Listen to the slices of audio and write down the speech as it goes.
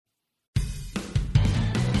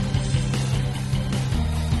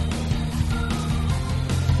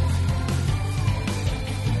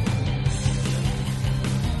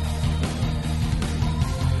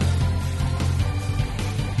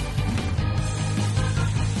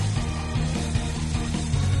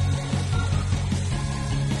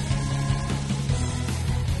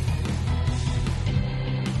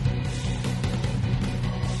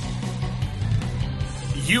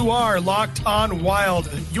You are Locked On Wild,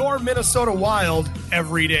 your Minnesota Wild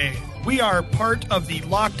every day. We are part of the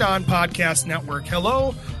Locked On Podcast Network.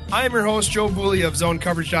 Hello, I am your host, Joe Booley of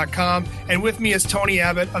ZoneCoverage.com, and with me is Tony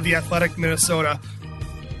Abbott of The Athletic Minnesota.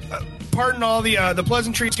 Pardon all the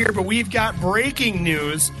pleasantries here, but we've got breaking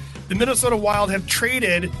news. The Minnesota Wild have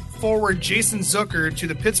traded forward Jason Zucker to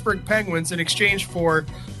the Pittsburgh Penguins in exchange for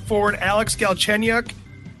forward Alex Galchenyuk,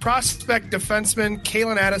 prospect defenseman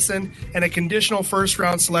Calen Addison, and a conditional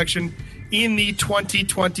first-round selection in the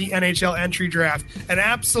 2020 NHL entry draft. An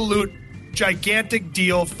absolute gigantic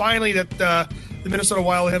deal, finally, that the Minnesota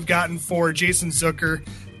Wild have gotten for Jason Zucker.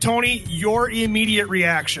 Tony, your immediate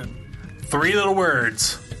reaction? 3 little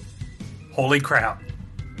words. Holy crap.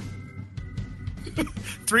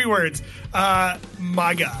 3 words.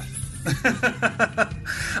 My God.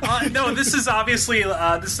 No, this is obviously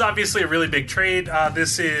a really big trade.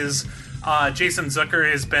 Jason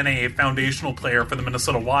Zucker has been a foundational player for the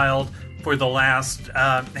Minnesota Wild for the last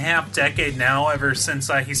half decade now, ever since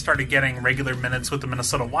he started getting regular minutes with the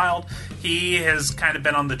Minnesota Wild. He has kind of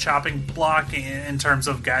been on the chopping block in terms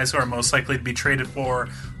of guys who are most likely to be traded for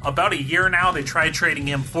about a year now. They tried trading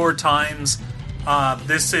him 4 times.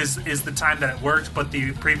 This is the time that it worked, but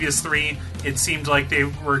the previous 3, it seemed like they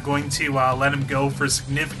were going to let him go for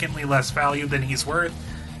significantly less value than he's worth.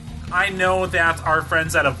 I know that our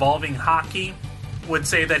friends at Evolving Hockey would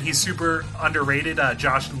say that he's super underrated.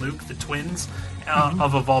 Josh and Luke, the twins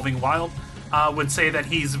of Evolving Wild, would say that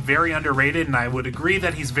he's very underrated, and I would agree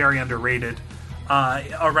that he's very underrated.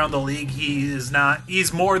 Around the league, he's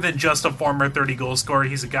more than just a former 30-goal scorer.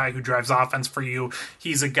 He's a guy who drives offense for you.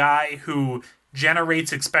 He's a guy who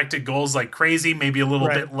generates expected goals like crazy, maybe a little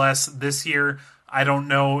bit less this year. I don't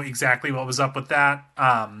know exactly what was up with that.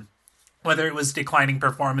 Whether it was declining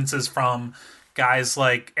performances from guys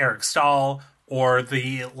like Eric Stahl or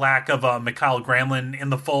the lack of Mikael Granlund in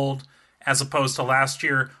the fold as opposed to last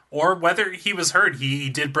year, or whether he was hurt. He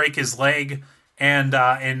did break his leg, and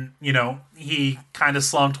you know, he kind of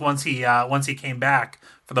slumped once he came back.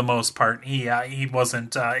 For the most part, he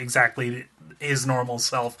wasn't exactly his normal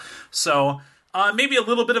self. So maybe a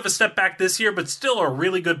little bit of a step back this year, but still a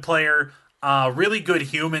really good player, really good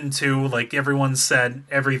human too. Like everyone said,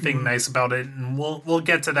 everything nice about it, and we'll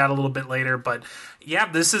get to that a little bit later. But yeah,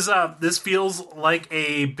 this feels like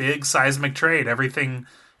a big seismic trade. Everything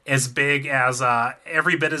as big as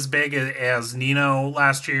every bit as big as Nino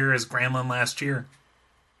last year, as Granlund last year.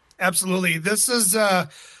 Absolutely, this is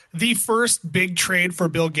the first big trade for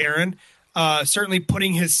Bill Guerin. Certainly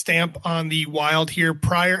putting his stamp on the Wild here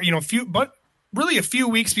prior, a few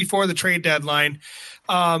weeks before the trade deadline.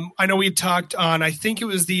 I know we talked on, I think it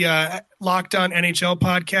was the Locked On NHL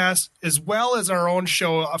podcast, as well as our own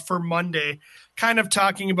show for Monday, kind of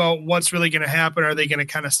talking about what's really going to happen. Are they going to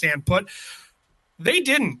kind of stand put? They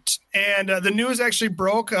didn't. And the news actually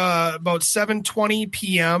broke about 7:20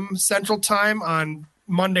 p.m. Central Time on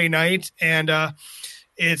Monday night. And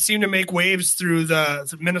it seemed to make waves through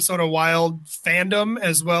the Minnesota Wild fandom,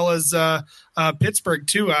 as well as Pittsburgh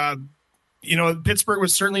too. Pittsburgh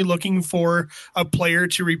was certainly looking for a player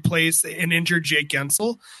to replace an injured Jake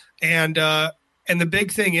Gensel. And the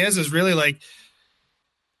big thing is really like,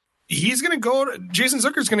 Jason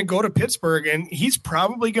Zucker's going to go to Pittsburgh, and he's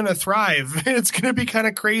probably going to thrive. It's going to be kind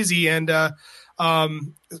of crazy. And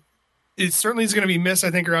it certainly is going to be missed,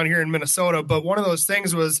 I think, around here in Minnesota. But one of those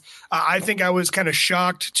things was, I think I was kind of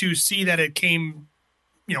shocked to see that it came,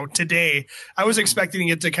 today. I was expecting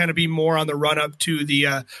it to kind of be more on the run up to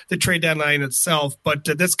the trade deadline itself. But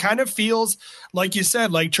this kind of feels, like you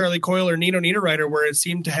said, like Charlie Coyle or Nino Niederreiter, where it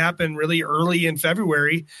seemed to happen really early in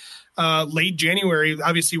February, late January.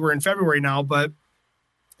 Obviously, we're in February now, but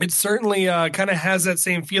it certainly kind of has that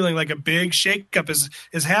same feeling, like a big shakeup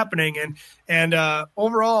is happening. And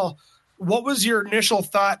overall, what was your initial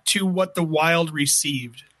thought to what the Wild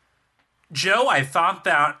received? Joe, I thought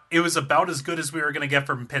that it was about as good as we were going to get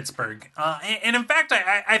from Pittsburgh. And in fact,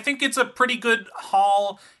 I think it's a pretty good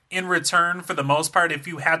haul in return for the most part. If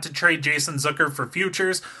you had to trade Jason Zucker for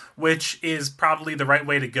futures, which is probably the right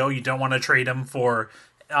way to go, you don't want to trade him for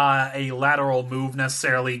a lateral move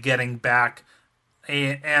necessarily, getting back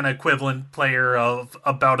an equivalent player of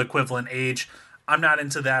about equivalent age. I'm not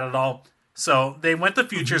into that at all. So they went the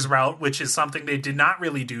futures route, which is something they did not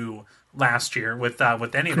really do last year with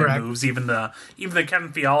any of their moves. Even the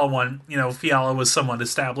Kevin Fiala one, Fiala was somewhat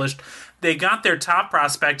established. They got their top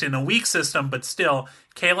prospect in a weak system, but still,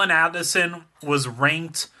 Calen Addison was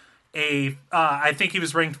ranked I think he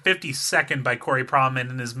was ranked 52nd by Corey Pronman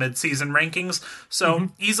in his midseason rankings. So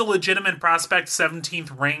he's a legitimate prospect,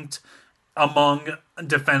 17th ranked among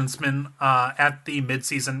defensemen at the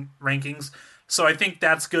midseason rankings. So I think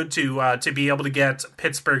that's good to be able to get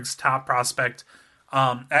Pittsburgh's top prospect.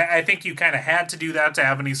 I think you kind of had to do that to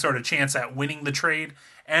have any sort of chance at winning the trade.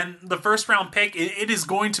 And the first round pick, it is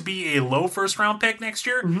going to be a low first round pick next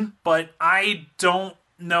year, but I don't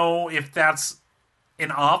know if that's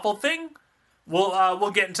an awful thing.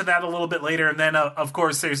 We'll get into that a little bit later. And then, of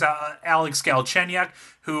course, there's Alex Galchenyuk,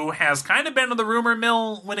 who has kind of been in the rumor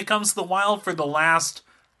mill when it comes to the Wild for the last,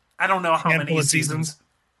 I don't know how many seasons.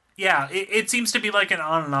 Yeah, it seems to be like an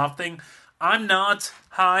on and off thing. I'm not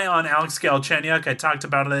high on Alex Galchenyuk. I talked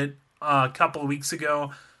about it a couple of weeks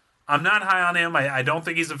ago. I'm not high on him. I don't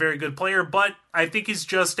think he's a very good player, but I think he's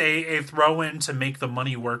just a throw-in to make the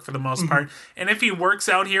money work for the most part. And if he works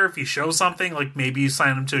out here, if he shows something, like maybe you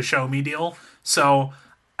sign him to a show me deal. So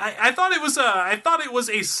I thought it was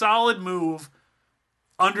a solid move,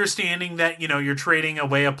 understanding that, you know, you're trading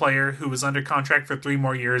away a player who was under contract for 3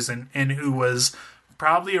 more years and who was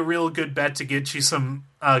probably a real good bet to get you some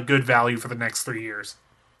good value for the next 3 years.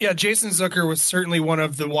 Yeah, Jason Zucker was certainly one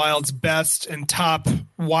of the Wild's best and top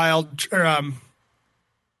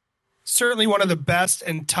certainly one of the best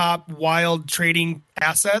and top Wild trading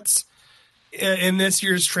assets in this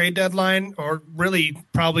year's trade deadline, or really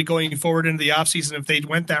probably going forward into the offseason if they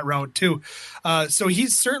went that route too. So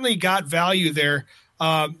he's certainly got value there.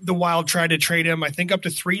 The Wild tried to trade him, I think, up to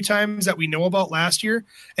 3 times that we know about last year.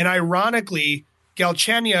 And ironically,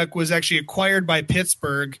 Galchenyuk was actually acquired by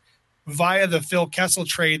Pittsburgh via the Phil Kessel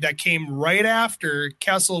trade that came right after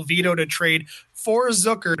Kessel vetoed a trade for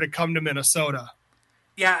Zucker to come to Minnesota.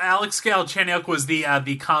 Yeah, Alex Galchenyuk was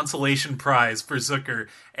the consolation prize for Zucker,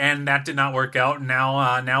 and that did not work out.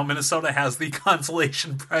 Now Minnesota has the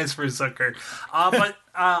consolation prize for Zucker. But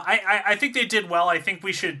I think they did well. I think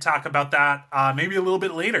we should talk about that maybe a little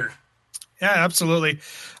bit later. Yeah, absolutely.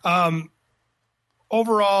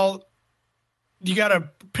 Overall, you got a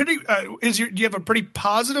pretty do you have a pretty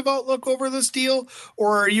positive outlook over this deal,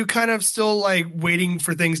 or are you kind of still like waiting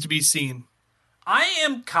for things to be seen? I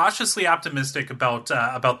am cautiously optimistic about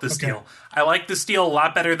this deal. I like this deal a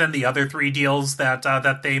lot better than the other 3 deals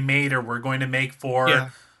that they made or were going to make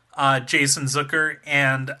for Jason Zucker,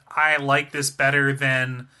 and I like this better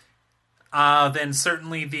than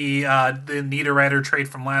certainly the Niederreiter trade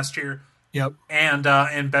from last year. Yep, and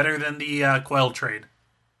better than the Quayle trade.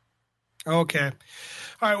 Okay.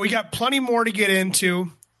 All right, we got plenty more to get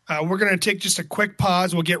into. We're going to take just a quick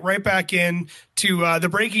pause. We'll get right back in to the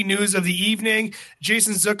breaking news of the evening.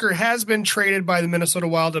 Jason Zucker has been traded by the Minnesota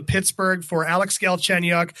Wild to Pittsburgh for Alex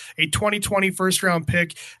Galchenyuk, a 2020 first-round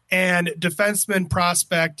pick, and defenseman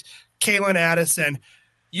prospect Calen Addison.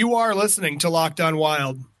 You are listening to Locked On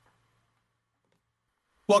Wild.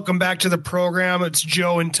 Welcome back to the program. It's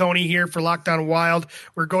Joe and Tony here for Locked On Wild.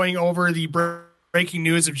 We're going over the breaking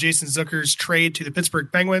news of Jason Zucker's trade to the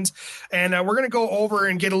Pittsburgh Penguins. And we're going to go over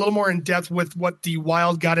and get a little more in depth with what the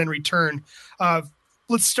Wild got in return.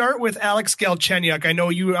 Let's start with Alex Galchenyuk. I know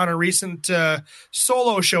you on a recent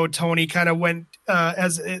solo show, Tony, kind of went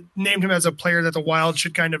named him as a player that the Wild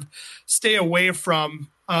should kind of stay away from.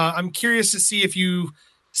 I'm curious to see if you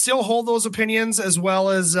still hold those opinions, as well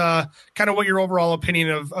as kind of what your overall opinion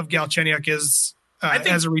of Galchenyuk is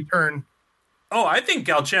as a return. Oh, I think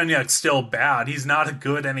Galchenyuk's still bad. He's not a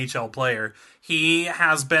good NHL player. He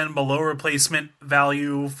has been below replacement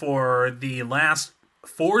value for the last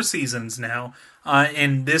 4 seasons now.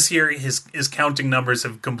 And this year, his counting numbers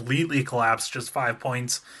have completely collapsed, just 5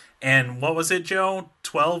 points. And what was it, Joe?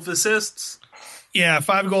 12 assists? Yeah,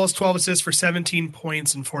 5 goals, 12 assists for 17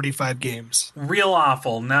 points in 45 games. Real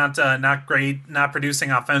awful. Not great. Not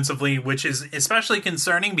producing offensively, which is especially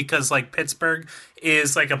concerning because like Pittsburgh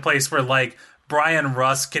is like a place where like Brian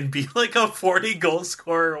Rust can be like a 40 goal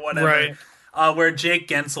scorer or whatever. Right. Where Jake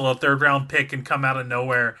Gensel, a 3rd round pick, can come out of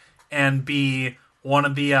nowhere and be one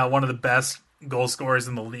of the best goal scorers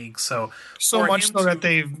in the league. So much so that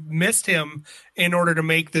they've missed him in order to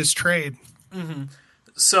make this trade. Mm-hmm.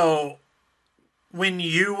 So when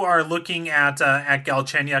you are looking at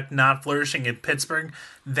Galchenyuk not flourishing in Pittsburgh,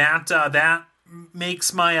 that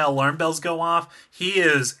makes my alarm bells go off. He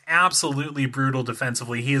is absolutely brutal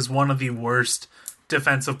defensively. He is one of the worst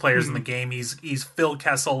defensive players in the game. He's Phil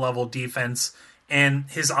Kessel level defense, and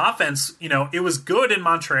his offense, it was good in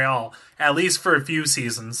Montreal, at least for a few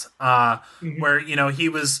seasons, where he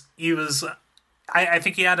was. I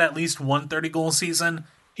think he had at least one 30-goal season.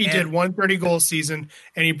 He did one 30-goal season,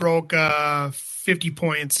 and he broke 50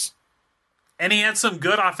 points. And he had some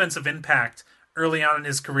good offensive impact early on in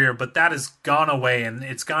his career, but that has gone away, and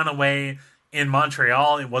it's gone away in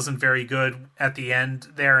Montreal. It wasn't very good at the end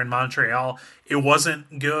there in Montreal. It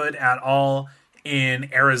wasn't good at all in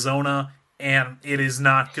Arizona, and it is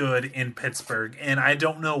not good in Pittsburgh. And I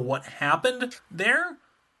don't know what happened there.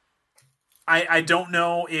 I don't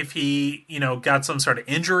know if he, got some sort of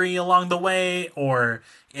injury along the way or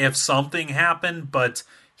if something happened, but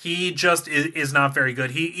he just is not very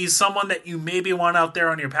good. He's someone that you maybe want out there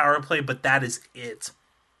on your power play, but that is it.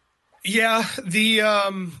 Yeah, the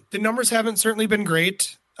numbers haven't certainly been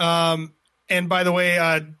great. And by the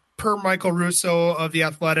way, per Michael Russo of The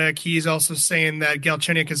Athletic, he's also saying that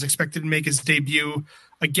Galchenyuk is expected to make his debut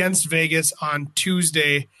against Vegas on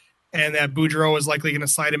Tuesday, and that Boudreau is likely going to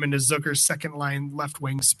slide him into Zucker's second line left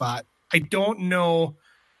wing spot. I don't know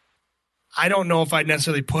if I'd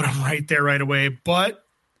necessarily put him right there right away, but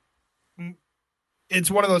it's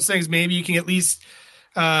one of those things. Maybe you can at least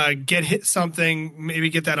get something, maybe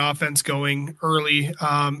get that offense going early.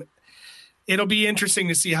 It'll be interesting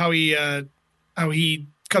to see how he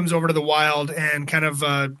comes over to the Wild and kind of,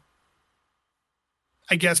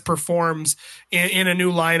 performs in a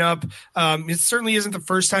new lineup. It certainly isn't the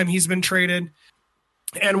first time he's been traded.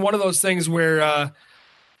 And one of those things where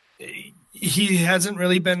he hasn't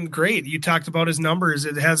really been great. You talked about his numbers.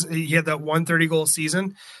 He had that 130 goal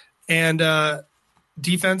season, and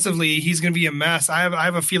defensively, he's going to be a mess. I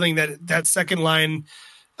have a feeling that second line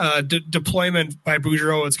deployment by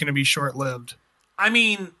Boudreau is going to be short lived. I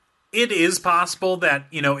mean, it is possible that,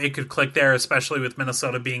 it could click there, especially with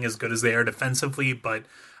Minnesota being as good as they are defensively, but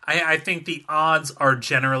I think the odds are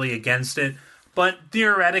generally against it. But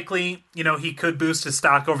theoretically, he could boost his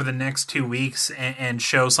stock over the next 2 weeks and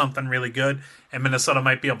show something really good, and Minnesota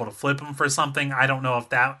might be able to flip him for something. I don't know if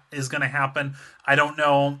that is going to happen. I don't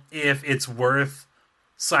know if it's worth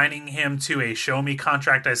signing him to a show-me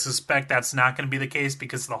contract. I suspect that's not going to be the case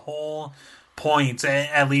because the whole point,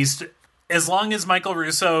 at least as long as Michael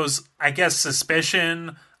Russo's,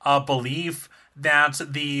 suspicion, belief that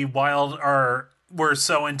the Wild were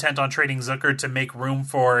so intent on trading Zucker to make room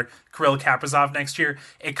for Kirill Kaprizov next year,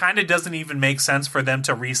 it kind of doesn't even make sense for them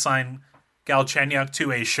to re-sign Galchenyuk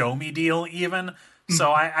to a show-me deal even. Mm-hmm.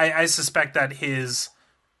 So I suspect that his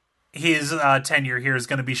tenure here is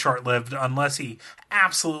going to be short-lived unless he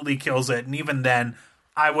absolutely kills it. And even then,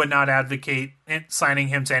 I would not advocate signing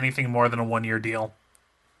him to anything more than a one-year deal.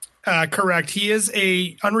 Correct. He is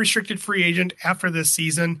a unrestricted free agent after this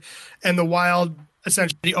season, and the Wild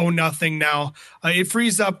essentially owe nothing now. It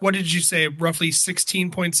frees up, what did you say, roughly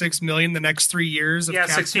 $16.6 million the next 3 years of cap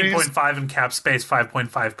space? 16.5 in cap space,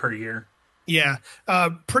 5.5 per year. Yeah.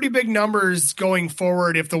 Pretty big numbers going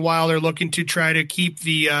forward if the Wild are looking to try to keep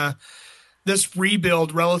the this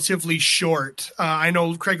rebuild relatively short. I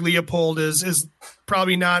know Craig Leopold is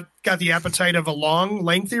probably not got the appetite of a long,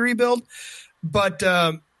 lengthy rebuild, but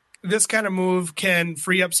this kind of move can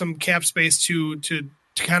free up some cap space to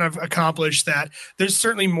kind of accomplish that. There's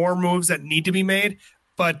certainly more moves that need to be made,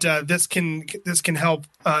 but this can help,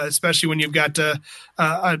 especially when you've got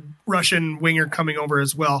a Russian winger coming over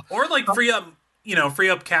as well. Or free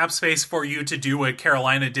up cap space for you to do what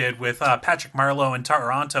Carolina did with Patrick Marleau in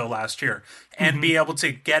Toronto last year and be able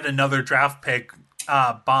to get another draft pick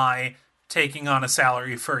by taking on a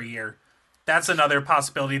salary for a year. That's another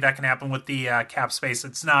possibility that can happen with the cap space.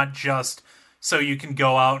 It's not just so you can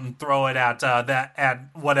go out and throw it at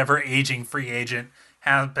whatever aging free agent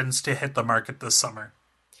happens to hit the market this summer.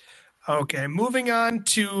 Okay, moving on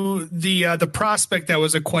to the prospect that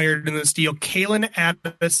was acquired in this deal, Calen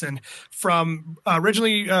Addison, from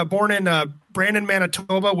originally born in Brandon,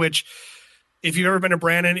 Manitoba, which, if you've ever been to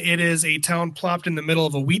Brandon, it is a town plopped in the middle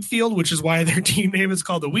of a wheat field, which is why their team name is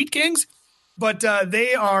called the Wheat Kings. But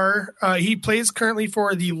he plays currently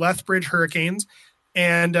for the Lethbridge Hurricanes,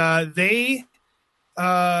 and he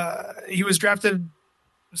was drafted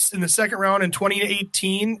in the second round in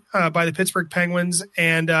 2018 by the Pittsburgh Penguins.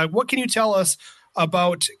 And what can you tell us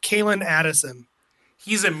about Calen Addison?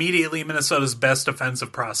 He's immediately Minnesota's best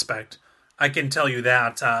defensive prospect. I can tell you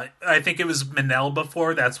that. I think it was Manel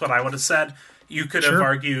before. That's what I would have said. You could have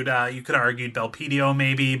argued. You could have argued Belpedio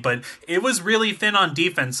maybe, but it was really thin on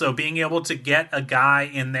defense. So being able to get a guy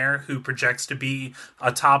in there who projects to be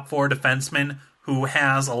a top four defenseman who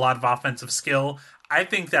has a lot of offensive skill, I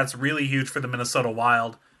think that's really huge for the Minnesota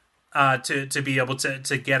Wild to be able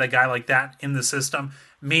to get a guy like that in the system.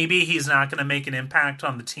 Maybe he's not going to make an impact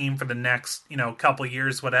on the team for the next couple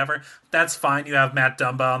years, whatever. That's fine. You have Matt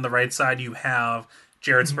Dumba on the right side. You have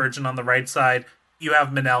Jared Spurgeon on the right side. You have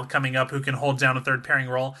Manel coming up who can hold down a third pairing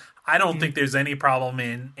role. I don't think there's any problem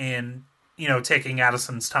in taking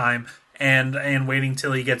Addison's time and waiting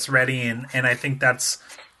till he gets ready. And I think that's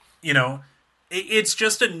it's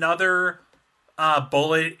just another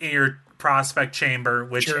bullet in your prospect chamber,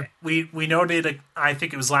 which we noted, I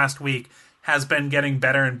think it was last week, has been getting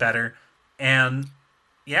better and better. And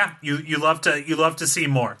yeah, you love to see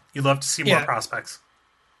more. You love to see more prospects.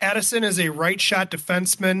 Addison is a right shot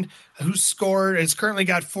defenseman who has currently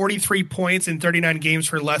got 43 points in 39 games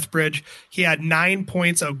for Lethbridge. He had 9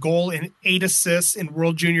 points, a goal, and 8 assists in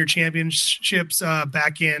World Junior Championships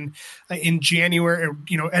back in January,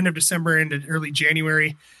 end of December into early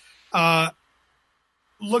January.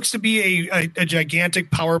 Looks to be a gigantic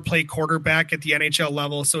power play quarterback at the NHL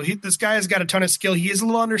level. So this guy has got a ton of skill. He is a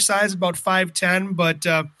little undersized, about 5'10", but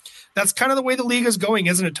that's kind of the way the league is going,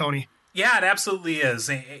 isn't it, Tony? Yeah, it absolutely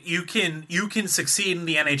is. You can succeed in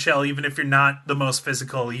the NHL even if you're not the most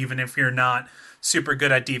physical, even if you're not super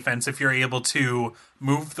good at defense, if you're able to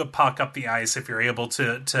move the puck up the ice, if you're able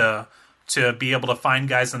to be able to find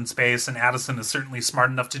guys in space, and Addison is certainly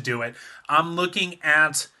smart enough to do it. I'm looking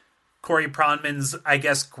at Corey Pronman's, I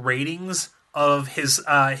guess, gradings of his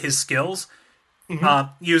skills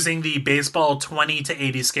using the baseball 20 to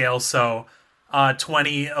 80 scale. So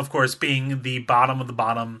 20, of course, being the bottom of the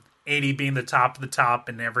bottom, 80 being the top of the top,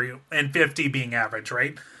 and 50 being average,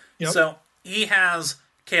 right? Yep. So he has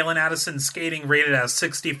Calen Addison's skating rated at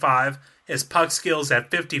 65, his puck skills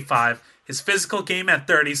at 55, his physical game at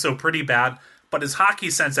 30, so pretty bad, but his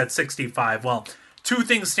hockey sense at 65. Well, two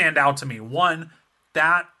things stand out to me. One,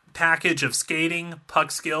 that package of skating,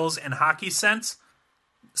 puck skills, and hockey sense,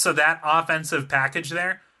 so that offensive package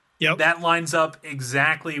there, that lines up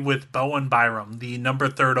exactly with Bowen Byram, the number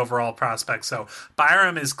 3 overall prospect. So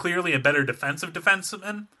Byram is clearly a better defensive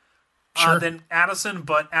defenseman than Addison,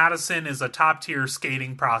 but Addison is a top-tier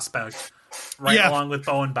skating prospect along with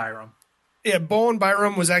Bowen Byram. Yeah, Bowen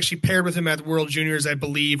Byram was actually paired with him at the World Juniors, I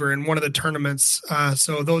believe, or in one of the tournaments.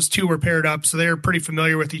 So those two were paired up, so they're pretty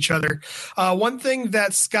familiar with each other. One thing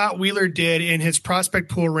that Scott Wheeler did in his prospect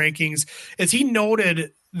pool rankings is he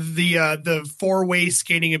noted the four-way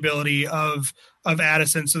skating ability of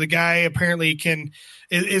Addison. So the guy apparently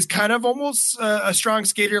is kind of almost a strong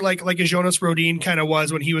skater like a Jonas Rodin kind of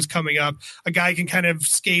was when he was coming up. A guy can kind of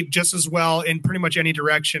skate just as well in pretty much any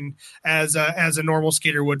direction as a normal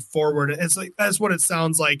skater would forward. That's what it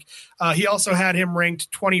sounds like. He also had him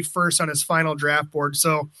ranked 21st on his final draft board.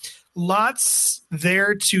 So lots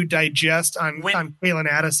there to digest on Calen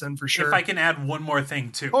Addison for sure. If I can add one more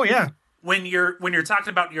thing too. Oh yeah. When you're talking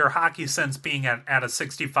about your hockey sense being at a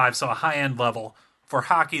 65, so a high-end level for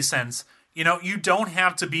hockey sense, you don't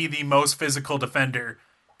have to be the most physical defender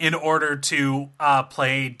in order to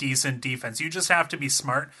play decent defense. You just have to be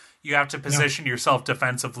smart. You have to position yourself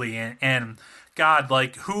defensively. And God,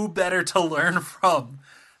 who better to learn from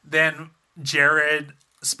than Jared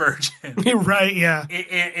Spurgeon? Right, yeah.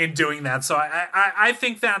 In doing that. So I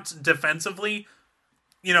think that defensively,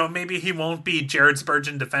 maybe he won't be Jared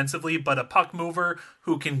Spurgeon defensively, but a puck mover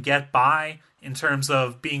who can get by in terms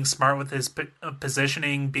of being smart with his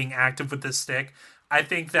positioning, being active with his stick. I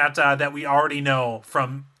think that we already know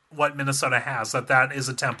from what Minnesota has that is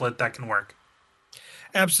a template that can work.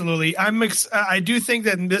 Absolutely. I do think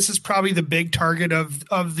that this is probably the big target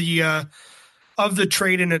of the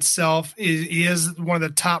trade in itself. He is one of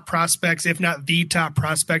the top prospects, if not the top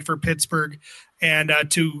prospect for Pittsburgh. And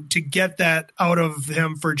to get that out of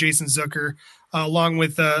him for Jason Zucker, along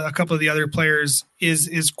with a couple of the other players,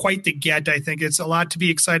 is quite the get. I think it's a lot to be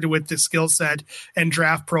excited with the skill set and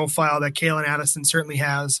draft profile that Calen Addison certainly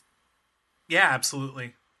has. Yeah,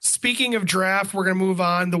 absolutely. Speaking of draft, we're going to move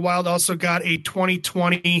on. The Wild also got a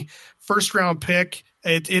 2020 first round pick.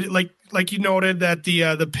 It like you noted that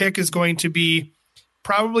the pick is going to be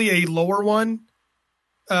probably a lower one,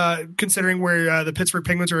 considering where the Pittsburgh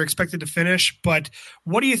Penguins are expected to finish. But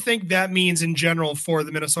what do you think that means in general for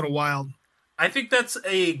the Minnesota Wild? I think that's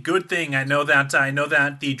a good thing. I know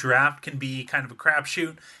that the draft can be kind of a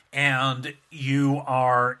crapshoot, and you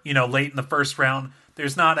are, late in the first round.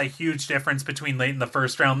 There's not a huge difference between late in the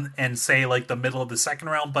first round and say the middle of the second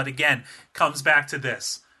round. But again, comes back to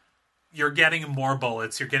this. You're getting more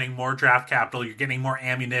bullets. You're getting more draft capital. You're getting more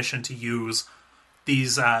ammunition to use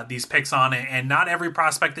these picks on it. And not every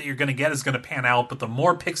prospect that you're going to get is going to pan out. But the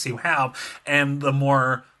more picks you have and the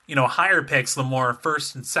more higher picks, the more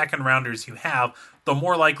first and second rounders you have, the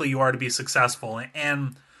more likely you are to be successful.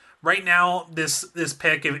 And right now, this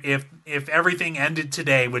pick, if everything ended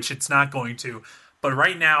today, which it's not going to, but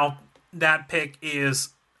right now that pick is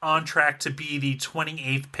on track to be the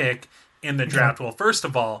 28th pick in the draft. Well, first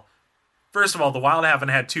of all, the Wild haven't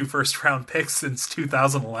had 2 first round picks since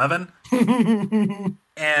 2011,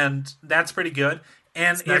 and that's pretty good.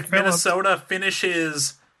 And if Minnesota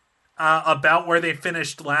finishes about where they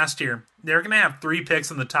finished last year, they're going to have 3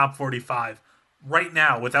 picks in the top 45 right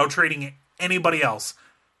now without trading anybody else.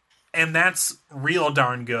 And that's real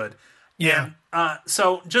darn good. Yeah. And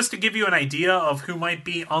so just to give you an idea of who might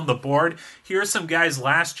be on the board, here's some guys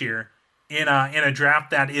last year in a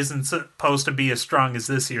draft that isn't supposed to be as strong as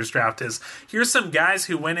this year's draft is. Here's some guys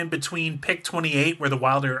who went in between pick 28, where the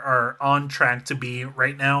Wild are on track to be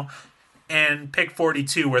right now, and pick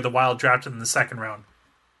 42, where the Wild drafted in the second round.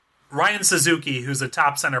 Ryan Suzuki, who's a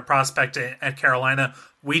top center prospect at Carolina,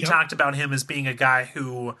 we talked about him as being a guy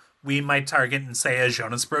who we might target and say a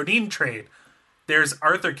Jonas Brodin trade. There's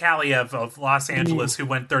Arthur Kaliev of Los Angeles, who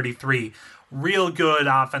went 33. Real good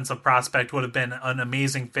offensive prospect, would have been an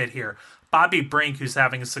amazing fit here. Bobby Brink, who's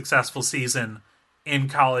having a successful season in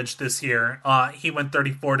college this year, he went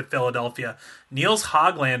 34 to Philadelphia. Niels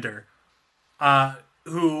Hoglander,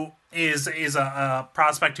 who is a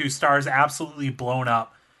prospect whose star is absolutely blown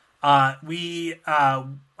up. If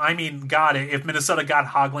Minnesota got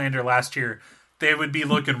Hoglander last year, they would be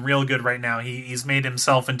looking real good right now. He's made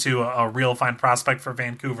himself into a real fine prospect for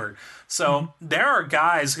Vancouver. So there are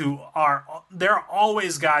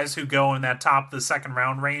always guys who go in that top of the second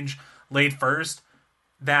round range, late first,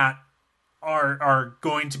 that are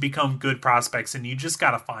going to become good prospects, and you just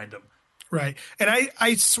got to find them. Right. And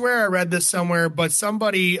I swear I read this somewhere, but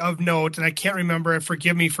somebody of note, and I can't remember,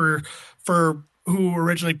 forgive me for who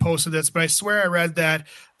originally posted this, but I swear I read that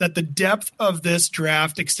the depth of this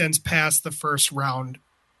draft extends past the first round,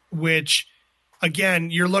 which, again,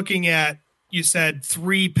 you're looking at, you said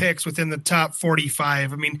 3 picks within the top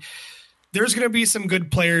 45. I mean, there's going to be some good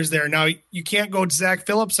players there. Now, you can't go Zach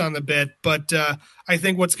Phillips on the bit, but I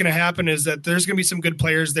think what's going to happen is that there's going to be some good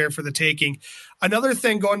players there for the taking. Another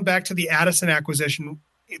thing, going back to the Addison acquisition,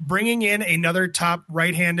 bringing in another top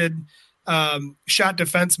right-handed shot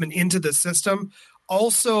defenseman into the system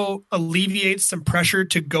also alleviates some pressure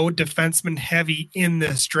to go defenseman heavy in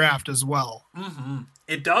this draft as well. Mm-hmm.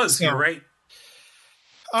 It does. So, you're right.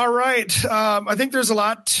 All right. I think there's a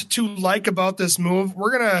lot to like about this move.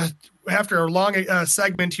 We're going to, after a long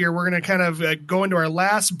segment here, we're going to kind of go into our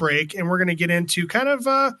last break, and we're going to get into kind of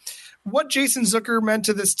what Jason Zucker meant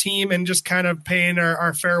to this team and just kind of paying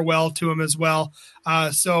our farewell to him as well.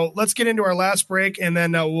 So let's get into our last break, and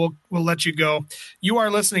then we'll let you go. You are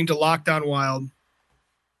listening to Locked On Wild.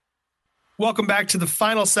 Welcome back to the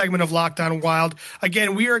final segment of Locked On Wild.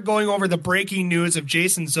 Again, we are going over the breaking news of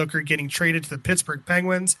Jason Zucker getting traded to the Pittsburgh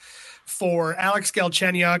Penguins for Alex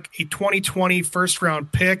Galchenyuk, a 2020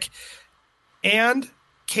 first-round pick, and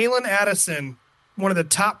Calen Addison, one of the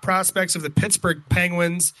top prospects of the Pittsburgh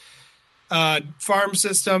Penguins farm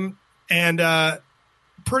system. And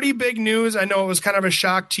pretty big news. I know it was kind of a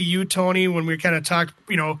shock to you, Tony, when we kind of talked,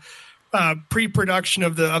 pre-production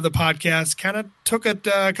of the podcast. Kind of took it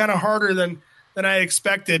kind of harder than I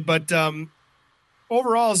expected, but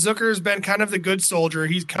overall, Zucker's been kind of the good soldier.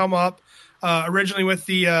 He's come up originally with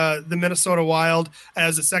the Minnesota Wild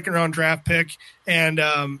as a second-round draft pick, and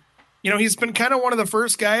he's been kind of one of the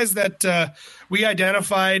first guys that we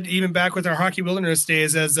identified even back with our Hockey Wilderness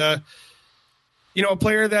days as a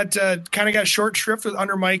player that kind of got short shrift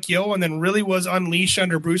under Mike Yeo and then really was unleashed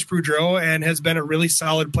under Bruce Boudreau and has been a really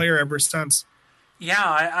solid player ever since. Yeah,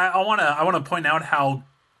 I want to point out how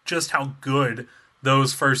good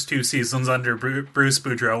those first 2 seasons under Bruce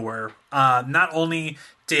Boudreau were. Not only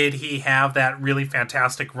did he have that really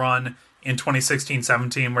fantastic run in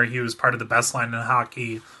 2016-17 where he was part of the best line in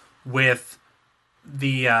hockey with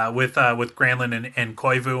Granlund and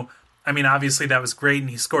Koivu. I mean, obviously that was great, and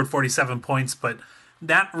he scored 47 points, but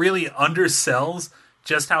that really undersells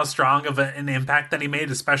just how strong of an impact that he made,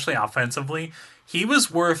 especially offensively. He was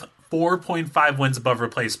worth 4.5 wins above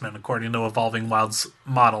replacement, according to Evolving Wild's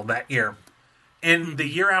model that year. And the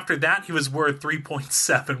year after that, he was worth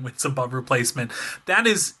 3.7 wins above replacement.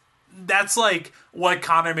 That's like what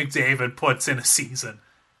Connor McDavid puts in a season.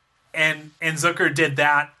 And Zucker did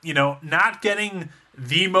that, not getting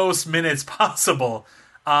the most minutes possible,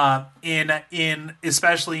 especially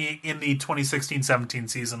in the 2016-17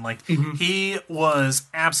 season. He was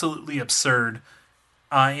absolutely absurd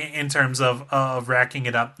in terms of racking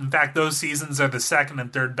it up. In fact, those seasons are the second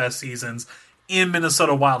and third best seasons in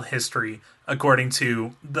Minnesota Wild history, according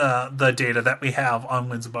to the data that we have on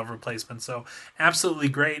wins above replacement. So absolutely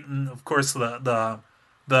great. And of course the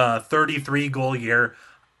 33 goal year.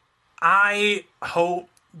 I hope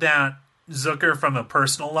that Zucker, from a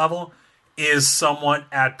personal level, is somewhat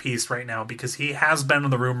at peace right now, because he has been in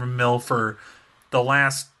the rumor mill for the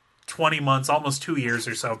last 20 months, almost 2 years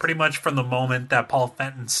or so, pretty much from the moment that Paul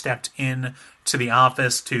Fenton stepped in to the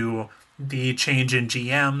office to the change in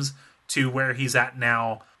GMs to where he's at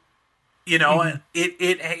now.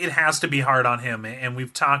 It has to be hard on him. And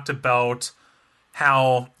we've talked about,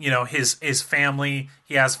 how, his family,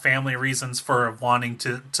 he has family reasons for wanting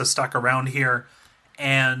to stuck around here.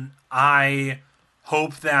 And I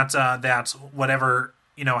hope that that whatever,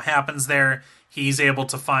 happens there, he's able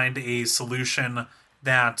to find a solution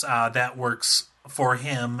that that works for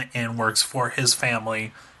him and works for his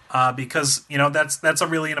family. Because that's a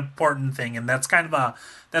really important thing, and that's kind of a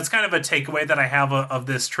takeaway that I have of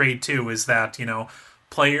this trade too, is that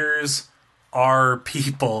players are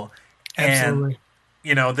people. Absolutely.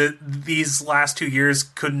 And these last 2 years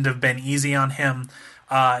couldn't have been easy on him.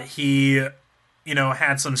 He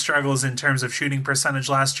had some struggles in terms of shooting percentage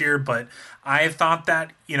last year, but I thought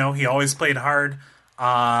that he always played hard.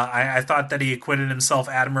 I thought that he acquitted himself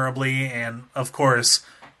admirably, and of course,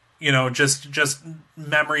 just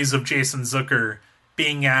memories of Jason Zucker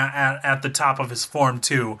being at the top of his form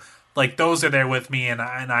too. Like, those are there with me, and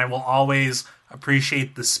I will always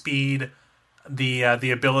appreciate the speed,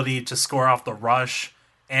 the ability to score off the rush,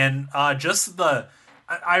 and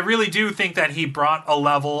I really do think that he brought a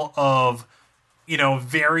level of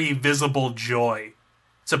very visible joy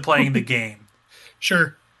to playing the game.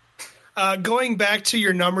 Sure. Going back to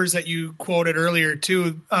your numbers that you quoted earlier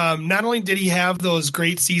too, not only did he have those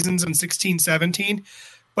great seasons in 16-17,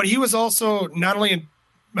 but he was also not only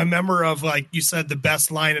a member of, like you said, the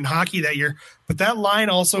best line in hockey that year, but that line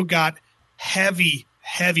also got heavy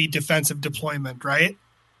defensive deployment, right?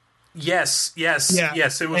 Yes.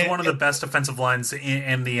 It was one of the best defensive lines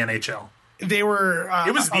in the NHL. They were.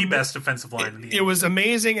 It was the best defensive line in the NHL. It was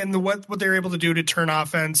amazing, and what they were able to do to turn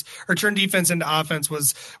defense into offense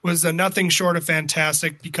was nothing short of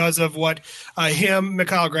fantastic because of what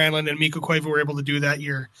Mikael Granlund, and Mikko Koivu were able to do that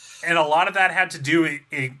year. And a lot of that had to do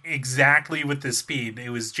exactly with the speed. It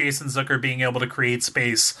was Jason Zucker being able to create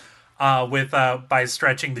space by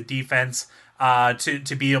stretching the defense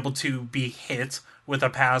to be able to be hit with a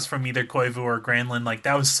pass from either Koivu or Granlund. Like,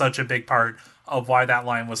 that was such a big part of why that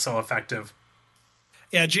line was so effective.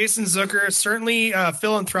 Yeah, Jason Zucker, certainly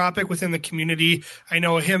philanthropic within the community. I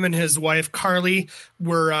know him and his wife, Carly,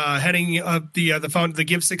 were heading up the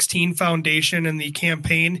Give 16 Foundation and the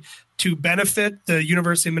campaign to benefit the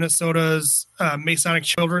University of Minnesota's Masonic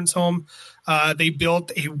Children's Home. They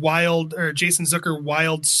built a Jason Zucker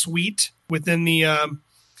Wild Suite within the,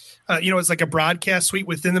 it's like a broadcast suite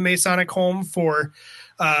within the Masonic home for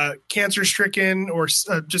cancer-stricken or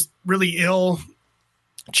just really ill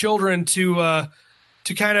children to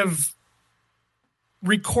kind of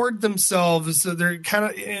record themselves. So they're kind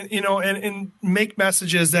of, and make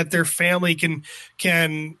messages that their family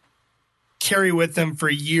can carry with them for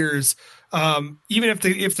years. Even if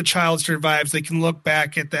the child survives, they can look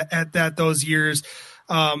back at those years.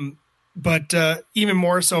 But even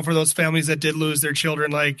more so for those families that did lose their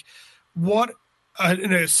children, like, what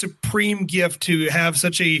a supreme gift to have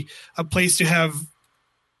such a place to have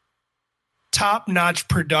top-notch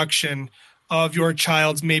production of your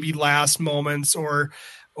child's maybe last moments or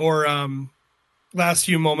last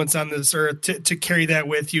few moments on this earth, to carry that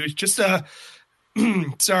with you. It's just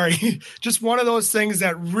just one of those things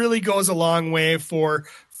that really goes a long way for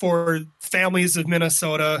families of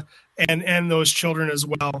Minnesota and those children as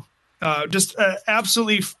well. Just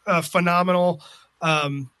absolutely phenomenal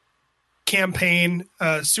campaign,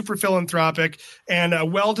 super philanthropic,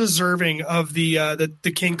 and well deserving of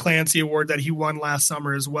the King Clancy Award that he won last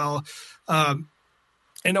summer as well. I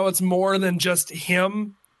know it's more than just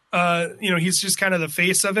him. He's just kind of the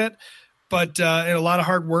face of it, but and a lot of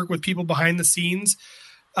hard work with people behind the scenes.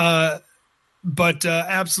 But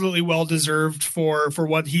absolutely well deserved for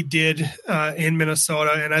what he did in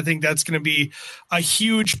Minnesota, and I think that's going to be a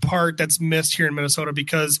huge part that's missed here in Minnesota,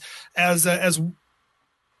 because as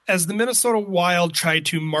the Minnesota Wild try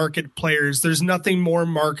to market players, there's nothing more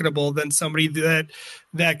marketable than somebody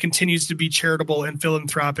that continues to be charitable and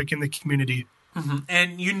philanthropic in the community. Mm-hmm.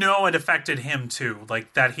 And it affected him too,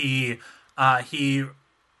 like that he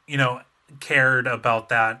cared about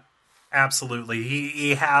that. Absolutely,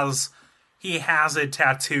 he has it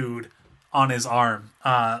tattooed on his arm.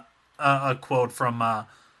 A quote from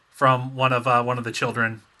one of the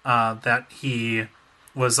children that he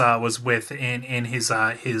was with in his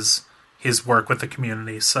work with the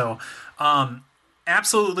community. So,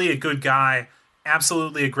 absolutely a good guy,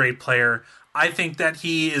 absolutely a great player. I think that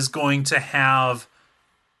he is going to have,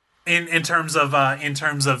 in terms of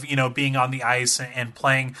being on the ice and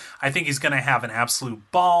playing, I think he's going to have an absolute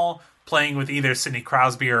ball playing with either Sidney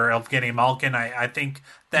Crosby or Evgeny Malkin. I think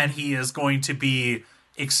that he is going to be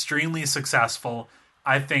extremely successful.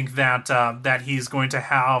 I think that he's going to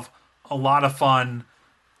have a lot of fun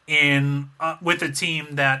with a team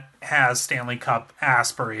that has Stanley Cup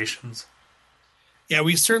aspirations. yeah,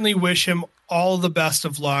 we certainly wish him all the best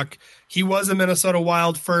of luck. He was a Minnesota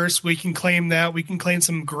Wild first. We can claim that. We can claim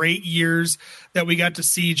some great years that we got to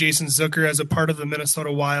see Jason Zucker as a part of the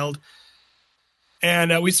Minnesota Wild.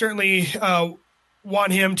 And we certainly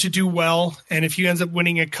want him to do well. And if he ends up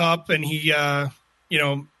winning a cup and he,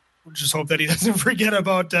 just hope that he doesn't forget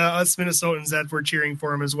about us Minnesotans that we're cheering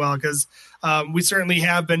for him as well, because we certainly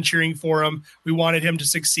have been cheering for him. We wanted him to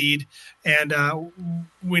succeed. And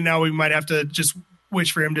we might have to just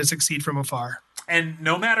wish for him to succeed from afar. And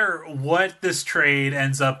no matter what this trade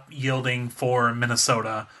ends up yielding for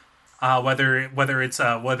Minnesota, whether it's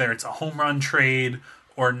a home run trade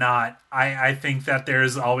or not, I think that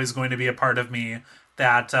there's always going to be a part of me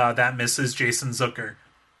that misses Jason Zucker.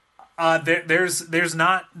 There's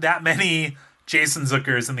not that many Jason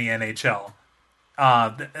Zuckers in the NHL.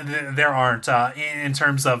 There aren't in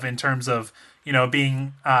terms of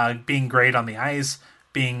being great on the ice,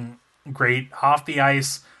 being great off the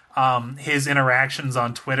ice. His interactions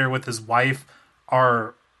on Twitter with his wife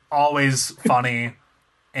are always funny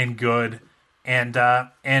and good, and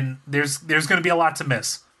there's going to be a lot to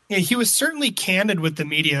miss. Yeah, he was certainly candid with the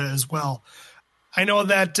media as well. I know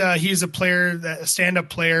that he's a stand-up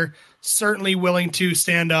player, certainly willing to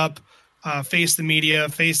stand up, face the media,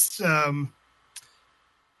 face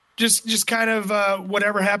just kind of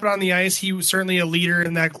whatever happened on the ice. He was certainly a leader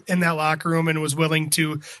in that locker room and was willing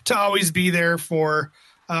to always be there for,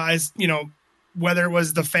 whether it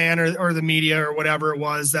was the fan or the media or whatever it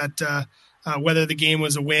was, that whether the game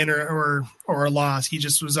was a win or a loss, he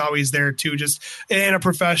just was always there too, just in a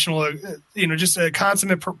professional, just a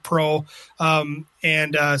consummate pro. And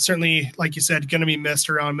certainly, like you said, going to be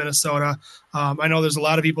missed around Minnesota. I know there's a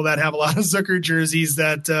lot of people that have a lot of Zucker jerseys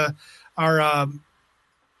that are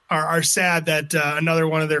sad that another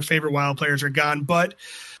one of their favorite Wild players are gone, but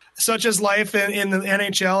such is life in the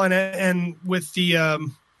NHL and with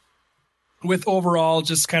the, with overall,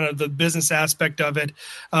 just kind of the business aspect of it.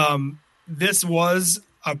 This was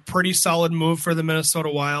a pretty solid move for the Minnesota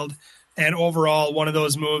Wild, and overall one of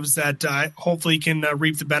those moves that hopefully can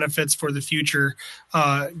reap the benefits for the future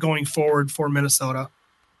going forward for Minnesota.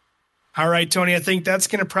 All right, Tony, I think that's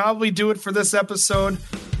going to probably do it for this episode.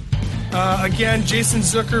 Again, Jason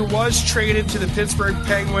Zucker was traded to the Pittsburgh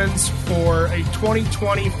Penguins for a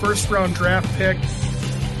 2020 first-round draft pick,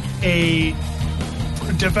 a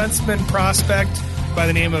defenseman prospect by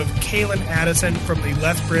the name of Kalen Addison from the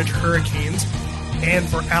Lethbridge Hurricanes, and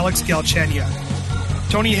for Alex Galchenyuk.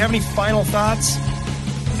 Tony, you have any final thoughts?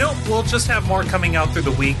 No, we'll just have more coming out through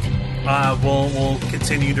the week. We'll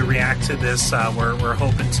continue to react to this. We're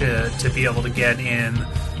hoping to be able to get in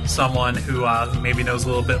someone who maybe knows a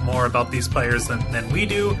little bit more about these players than we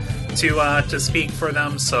do to speak for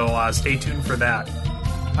them. So stay tuned for that.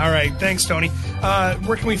 All right. Thanks, Tony.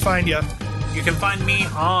 Where can we find you? You can find me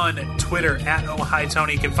on Twitter at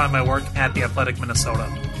 @OhHiTony. You can find my work at The Athletic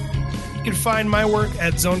Minnesota. You can find my work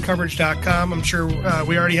at zonecoverage.com. I'm sure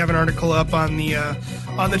we already have an article up on the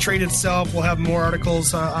trade itself. We'll have more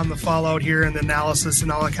articles on the fallout here and the analysis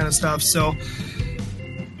and all that kind of stuff. So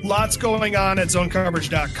lots going on at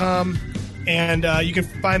zonecoverage.com. And you can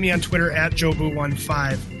find me on Twitter at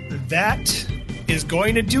JoeBoo15. That is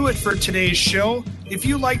going to do it for today's show. If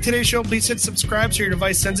you like today's show, please hit subscribe so your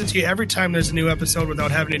device sends it to you every time there's a new episode without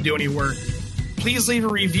having to do any work. Please leave a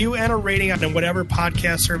review and a rating on whatever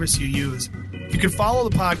podcast service you use. You can follow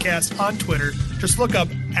the podcast on Twitter. Just look up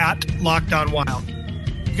at LockedOnWild.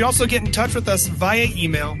 You can also get in touch with us via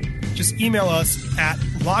email. Just email us at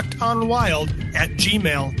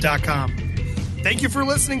lockedonwild@gmail.com. Thank you for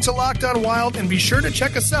listening to Locked On Wild, and be sure to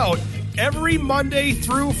check us out every Monday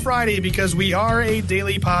through Friday because we are a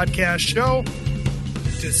daily podcast show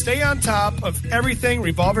to stay on top of everything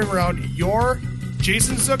revolving around your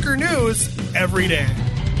Jason Zucker news every day.